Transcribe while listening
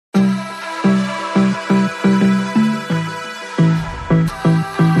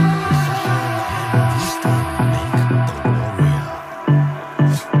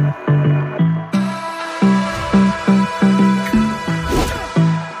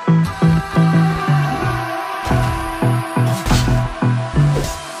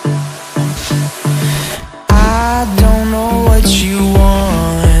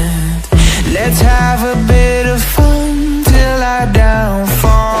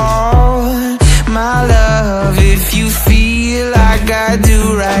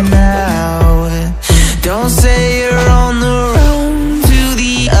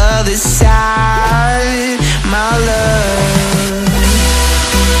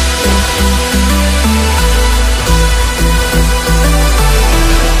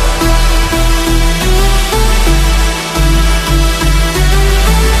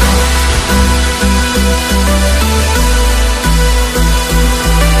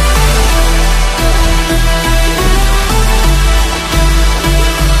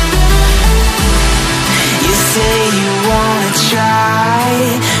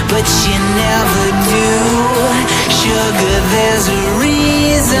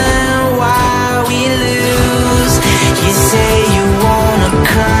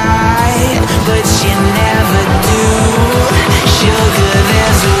Sugar,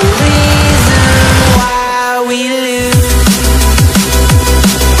 there's a reason why we lose.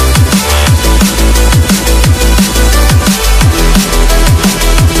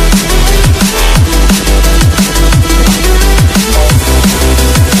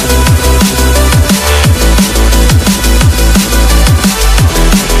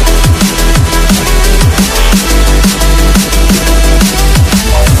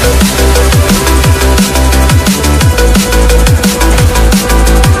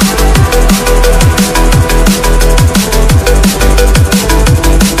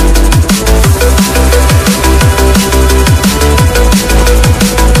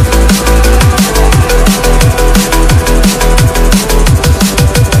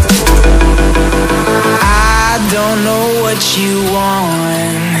 You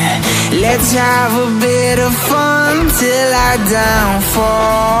want. Let's have a bit of fun till I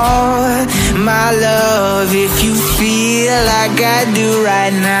downfall. My love, if you feel like I do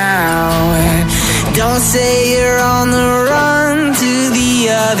right now, don't say you're on the run to the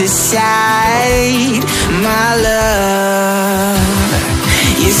other side. My love,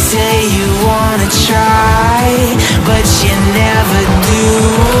 you say you wanna try, but you never do.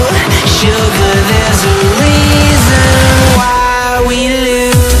 Sugar, there's a reason why we lose.